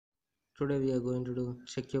Today we are going to do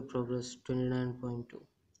check your progress 29.2.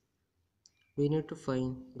 We need to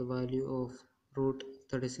find the value of root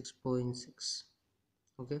 36.6.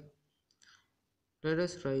 Okay, let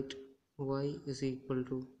us write y is equal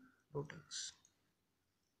to root x.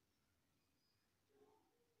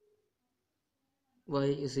 Y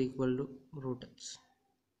is equal to root x.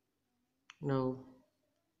 Now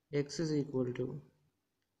x is equal to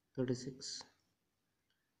 36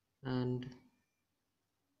 and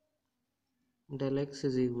del x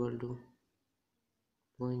is equal to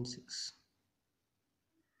 0.6.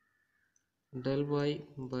 Del y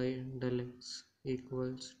by del x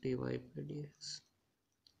equals dy by dx.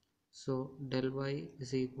 So del y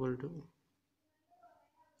is equal to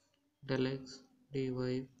del x dy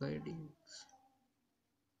by dx.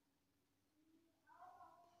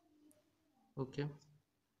 Okay,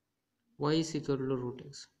 y is equal to root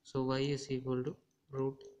x. So y is equal to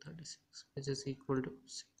root 36, which is equal to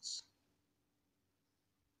 6.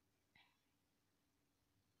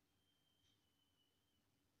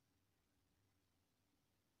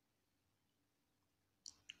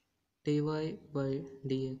 Dy by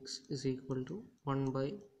dx is equal to 1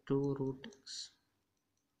 by 2 root x.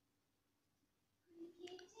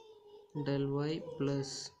 Del y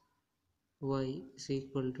plus y is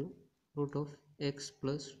equal to root of x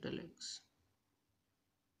plus del x.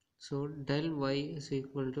 So del y is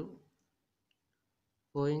equal to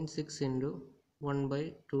 0.6 into 1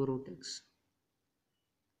 by 2 root x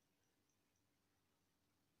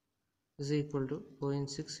is equal to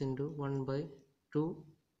 0.6 into 1 by 2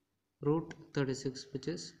 root 36, which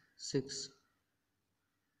is 6.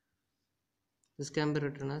 This can be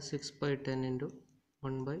written as 6 by 10 into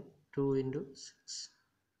 1 by 2 into 6.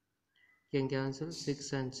 You can cancel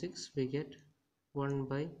 6 and 6, we get 1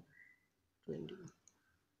 by 20.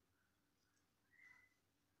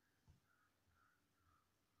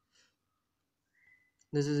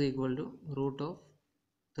 This is equal to root of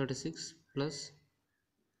 36 plus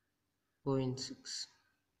 0.6,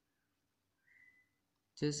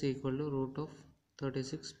 which is equal to root of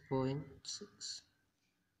 36.6.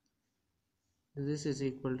 This is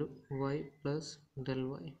equal to y plus del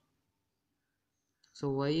y. So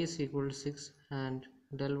y is equal to 6 and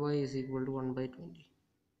del y is equal to 1 by 20.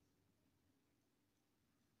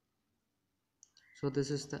 So this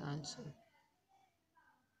is the answer.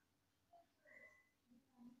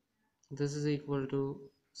 This is equal to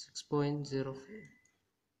 6.04.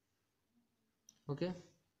 Okay,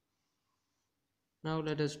 now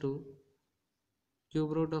let us do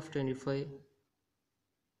cube root of 25.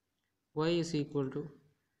 Y is equal to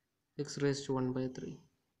x raised to 1 by 3.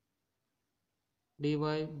 Dy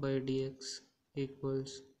by dx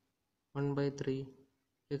equals 1 by 3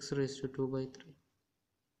 x raised to 2 by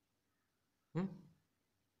 3.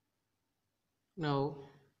 Now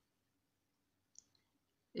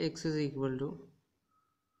x is equal to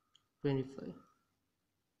 25.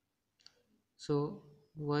 So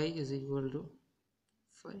y is equal to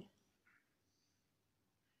 5.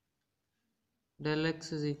 Del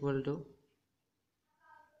x is equal to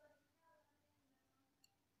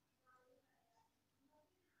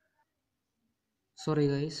sorry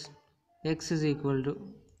guys, x is equal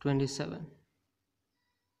to 27.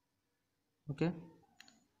 Okay,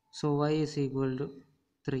 so y is equal to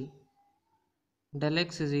 3. Del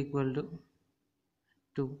x is equal to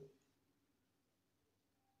 2.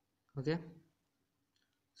 Okay,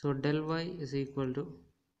 so del y is equal to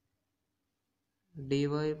dy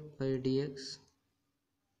by dx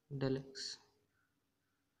del x.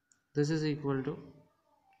 This is equal to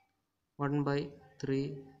 1 by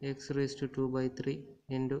 3 x raised to 2 by 3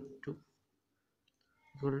 into 2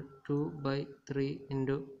 equal 2 by 3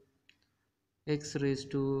 into x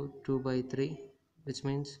raised to 2 by 3, which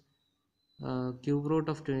means cube root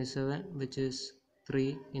of 27, which is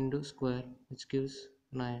 3 into square, which gives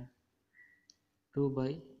 9. 2 by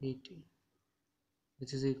 80,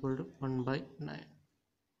 which is equal to 1 by 9.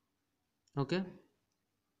 Okay,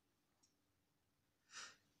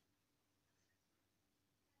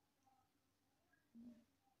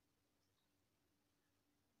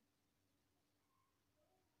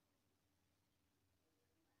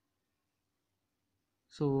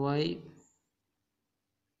 so y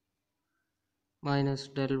minus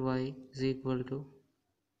del y is equal to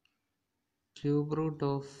cube root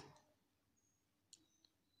of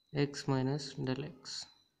x minus del x.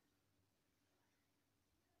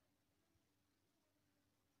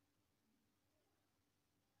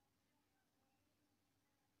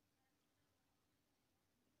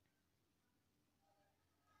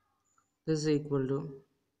 This is equal to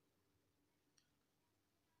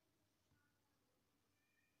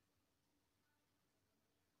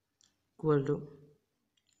equal to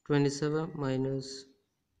 27 minus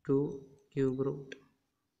 2 cube root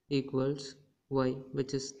equals y,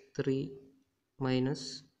 which is 3 minus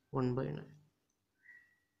 1 by 9.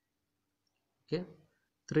 Okay,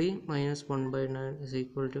 3 minus 1 by 9 is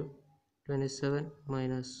equal to 27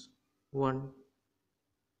 minus 1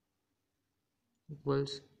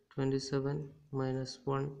 equals 27 minus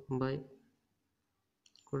 1 by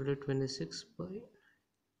equal to 26 by.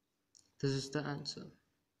 This is the answer.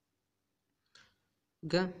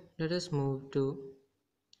 Okay, let us move to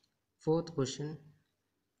fourth question.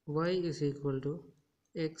 Y is equal to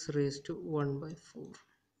x raised to 1 by 4.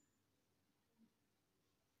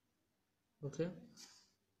 Okay,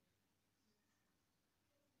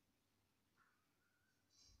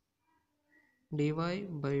 dy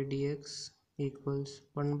by dx equals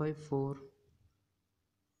 1 by 4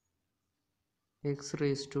 x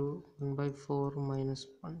raised to 1 by 4 minus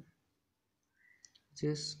 1, which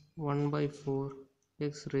is 1 by 4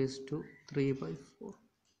 x raised to 3 by 4.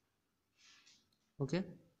 Okay,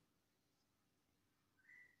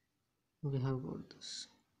 we have got this.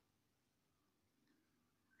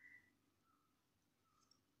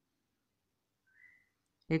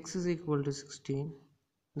 X is equal to 16,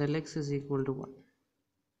 del x is equal to 1,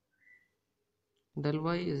 del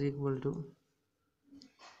y is equal to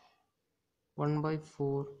 1 by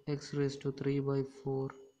 4 x raised to 3 by 4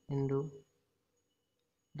 into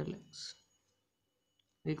del x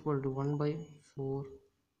equal to 1 by 4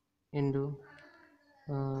 into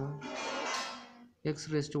uh, x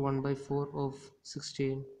raised to 1 by 4 of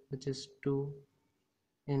 16, which is 2,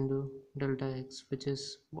 into delta x, which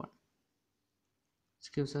is 1,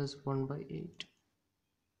 which gives us 1 by 8.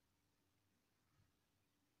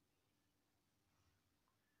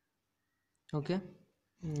 Okay,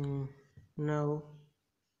 now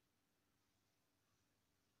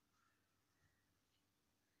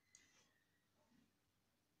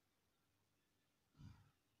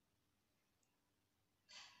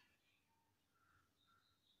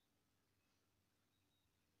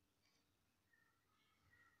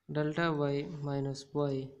delta y minus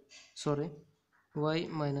y, sorry, y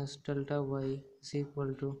minus delta y is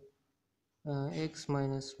equal to x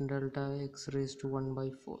minus delta x raised to 1 by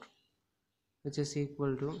 4, which is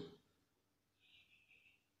equal to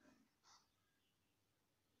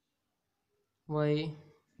y,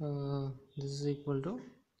 this is equal to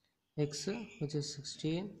x, which is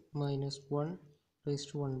 16 minus 1 raised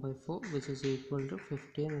to 1 by 4, which is equal to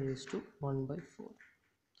 15 raised to 1 by 4,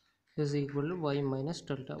 is equal to y minus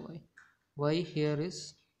delta y. Y here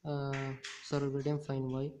is sorry, we didn't find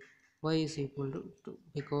y is equal to 2,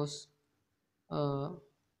 because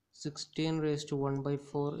 16 raised to 1 by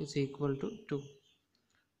 4 is equal to 2,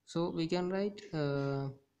 so we can write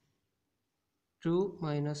 2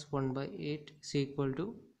 minus 1 by 8 is equal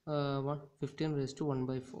to 15 raised to 1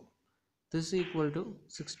 by 4. This is equal to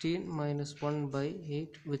 16 minus 1 by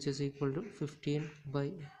 8, which is equal to 15 by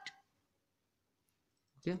 8.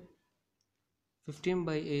 Okay, 15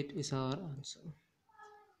 by 8 is our answer.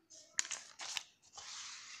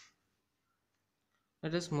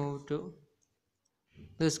 Let us move to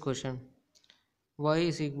this question. Y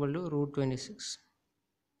is equal to root 26.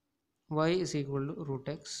 Y is equal to root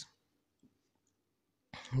x.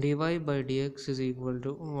 Dy by dx is equal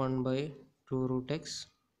to 1 by 2 root x.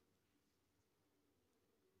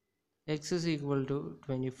 X is equal to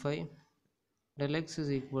 25. Del x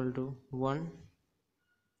is equal to 1.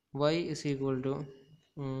 Y is equal to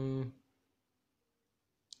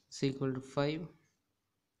 5.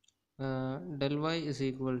 Del y is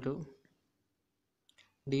equal to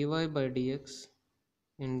dy by dx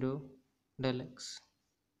into del x.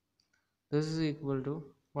 This is equal to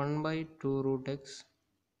 1 by 2 root x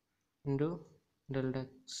into del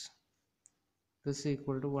x. This is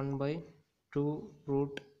equal to 1 by 2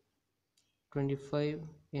 root 25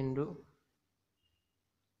 into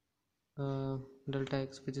delta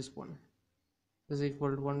x, which is 1. This is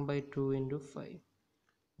equal to 1 by 2 into 5,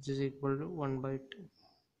 which is equal to 1 by 2,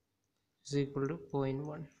 is equal to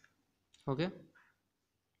 0.1. Okay,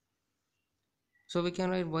 so we can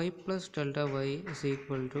write y plus delta y is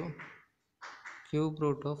equal to cube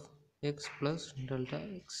root of x plus delta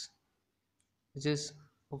x, which is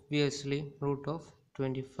obviously root of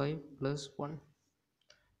 25 plus 1.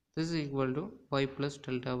 This is equal to y plus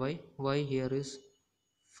delta y. Y here is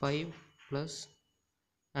 5 plus,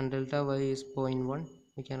 and delta y is 0.1.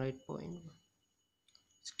 We can write 0.1,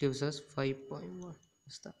 which gives us 5.1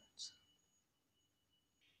 is the answer.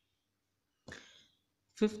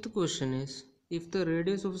 Fifth question is, if the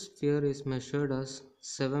radius of sphere is measured as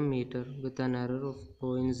 7 meter with an error of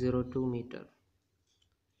 0.02 meter.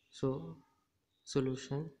 So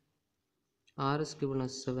solution, r is given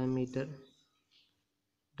as 7 meter,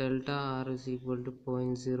 delta r is equal to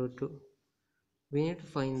 0.02. We need to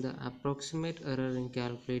find the approximate error in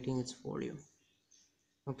calculating its volume.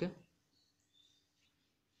 Okay,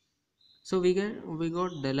 so we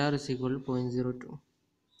got del r is equal to 0.02.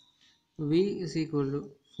 V is equal to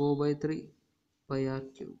 4 by 3 pi r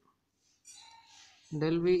cube.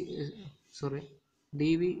 Del v is,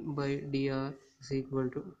 dv by dr is equal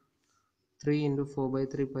to 3 into 4 by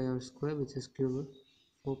 3 pi r square, which is cube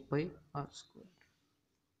 4 pi r square.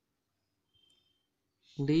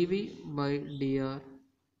 dv by dr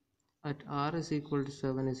at r is equal to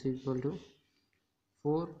 7 is equal to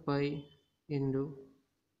 4 pi into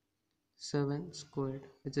 7 squared,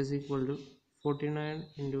 which is equal to 49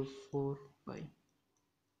 into 4 pi.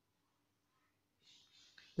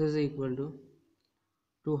 This is equal to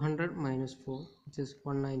 200 minus 4, which is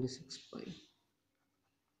 196 pi.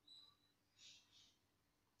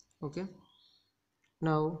 Okay,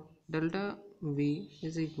 now delta v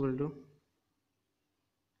is equal to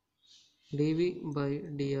dv by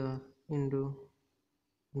dr into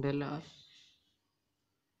del r.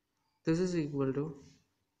 This is equal to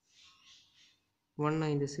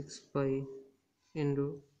 196 pi into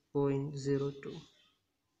 0.02,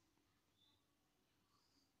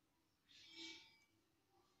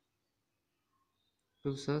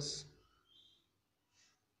 gives us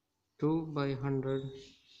 2 by 100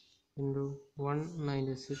 into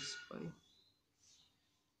 196 pi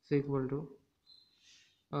is equal to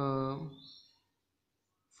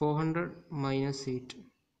 400 minus 8,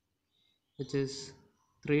 which is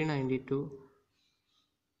 392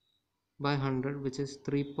 by 100, which is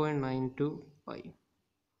 3.92 pi.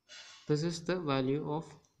 This is the value of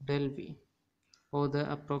del v, or the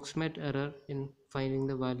approximate error in finding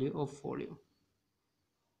the value of volume.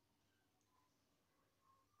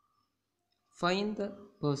 Find the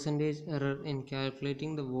percentage error in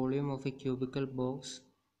calculating the volume of a cubical box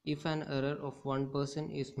if an error of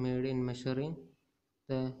 1% is made in measuring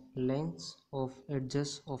the lengths of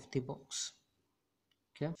edges of the box.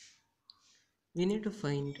 Okay, we need to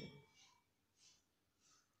find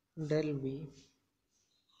del v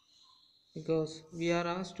because we are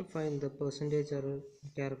asked to find the percentage error in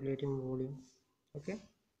calculating volume. Okay,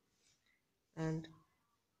 and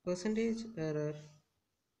percentage error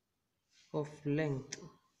of length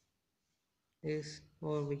is,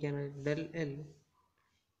 or we can write del L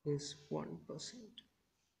is 1%.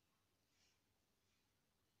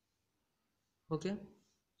 Okay,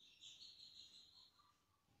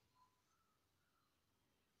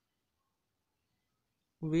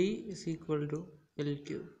 V is equal to L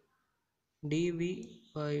cube. dV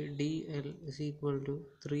by dl is equal to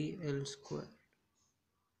 3L square.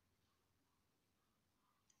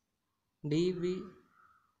 dV,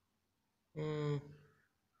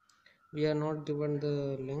 we are not given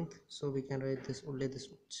the length, so we can write this only this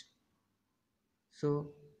much.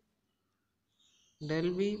 So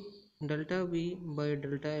delta V by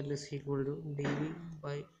delta L is equal to dV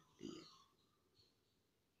by dl.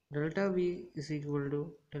 Delta V is equal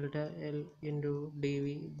to delta L into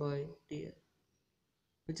dV by dl,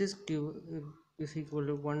 which is is equal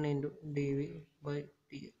to 1 into dV by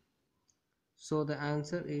dl. So the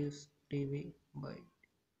answer is dV by,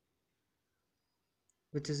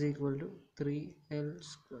 which is equal to 3L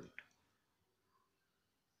squared.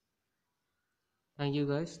 Thank you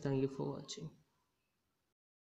guys, thank you for watching.